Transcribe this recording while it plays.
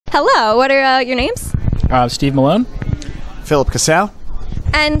Hello, what are your names? Steve Melone. Philip Casale.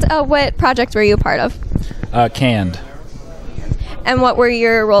 And what project were you a part of? Canned. And what were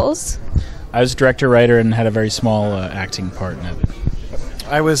your roles? I was director, writer, and had a very small acting part in it.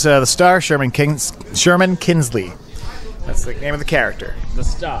 I was the star, Sherman Kinsley. That's the name of the character. The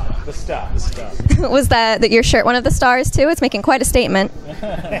star. Was that your shirt one of the stars too? It's making quite a statement.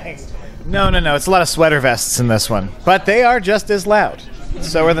 Thanks. No. It's a lot of sweater vests in this one. But they are just as loud.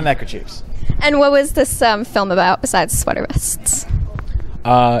 So are the neckerchiefs. And what was this film about besides sweater vests?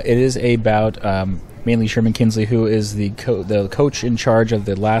 It is about mainly Sherman Kinsley, who is the coach in charge of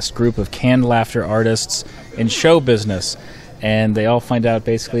the last group of canned laughter artists in show business. And they all find out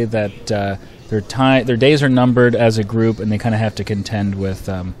basically that their days are numbered as a group, and they kind of have to contend with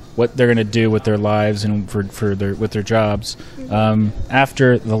what they're going to do with their lives and with their jobs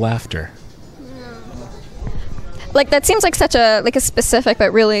after the laughter. Like, that seems like such a specific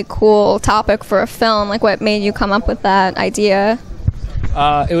but really cool topic for a film. Like, what made you come up with that idea?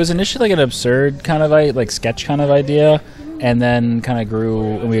 It was initially like an absurd kind of sketch kind of idea, and then kind of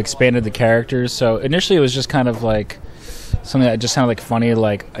grew, and we expanded the characters. So initially it was just kind of like something that just sounded like funny.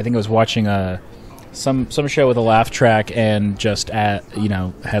 Like, I think I was watching some show with a laugh track, and just had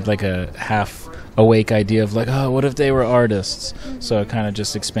like a half awake idea of like, oh, what if they were artists? So it kind of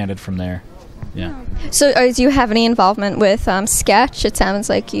just expanded from there. Yeah. So do you have any involvement with sketch? It sounds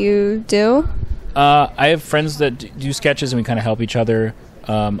like you do. I have friends that do sketches, and we kind of help each other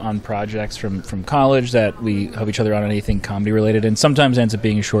on projects from college that we help each other on anything comedy related, and sometimes ends up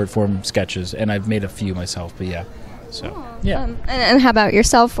being short form sketches, and I've made a few myself, but yeah. So, yeah. And how about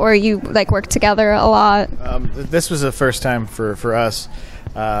yourself, or you work together a lot? This was the first time for us,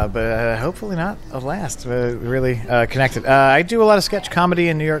 but hopefully not a last. Really connected. I do a lot of sketch comedy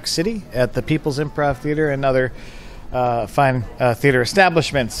in New York City at the People's Improv Theater and other fine theater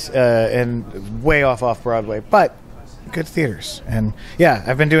establishments, and way off Broadway, but good theaters. And yeah,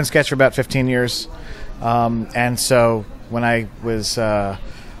 I've been doing sketch for about 15 years, and so when I was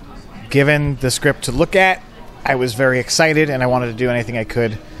given the script to look at, I was very excited, and I wanted to do anything I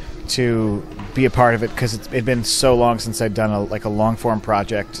could to be a part of it, because it'd been so long since I'd done a long form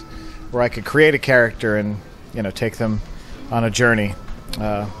project where I could create a character and take them on a journey.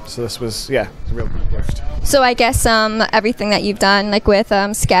 So this was a real gift. So I guess everything that you've done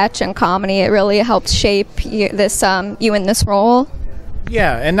with sketch and comedy, it really helped shape you in this role.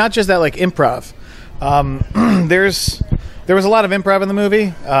 Yeah, and not just that, improv. There was a lot of improv in the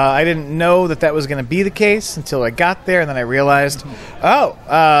movie. I didn't know that was going to be the case until I got there, and then I realized,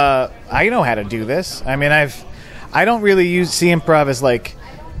 I know how to do this. I mean, I don't really see improv as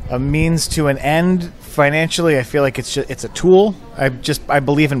a means to an end. Financially, I feel like it's a tool. I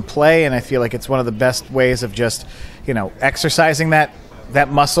believe in play, and I feel like it's one of the best ways of just exercising that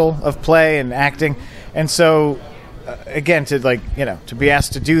muscle of play and acting. And so again, to be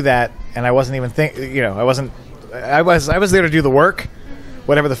asked to do that, and I wasn't even I was there to do the work,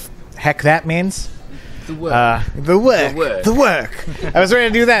 whatever the heck that means. The work. I was ready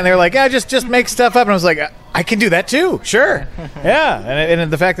to do that, and they were like, "Yeah, just make stuff up." And I was like, "I can do that too, sure." Yeah,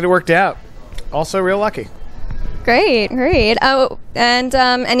 and the fact that it worked out, also real lucky. Great. Oh, and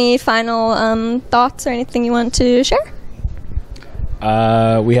any final thoughts or anything you want to share?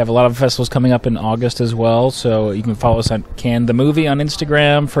 We have a lot of festivals coming up in August as well, so you can follow us on Can the Movie on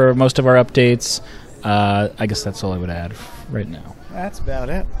Instagram for most of our updates. I guess that's all I would add right now. That's about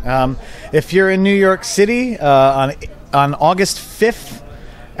it. If you're in New York City on August 5th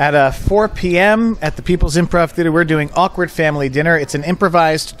at 4 p.m. at the People's Improv Theater, we're doing Awkward Family Dinner. It's an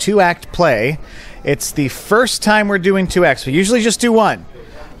improvised 2-act play. It's the first time we're doing 2 acts. We usually just do 1,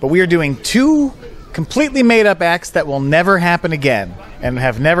 but we are doing 2 completely made-up acts that will never happen again and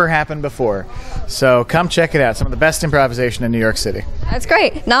have never happened before. So come check it out. Some of the best improvisation in New York City. That's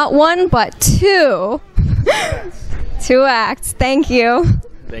great. Not 1, but 2. 2 acts. Thank you.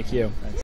 Thank you.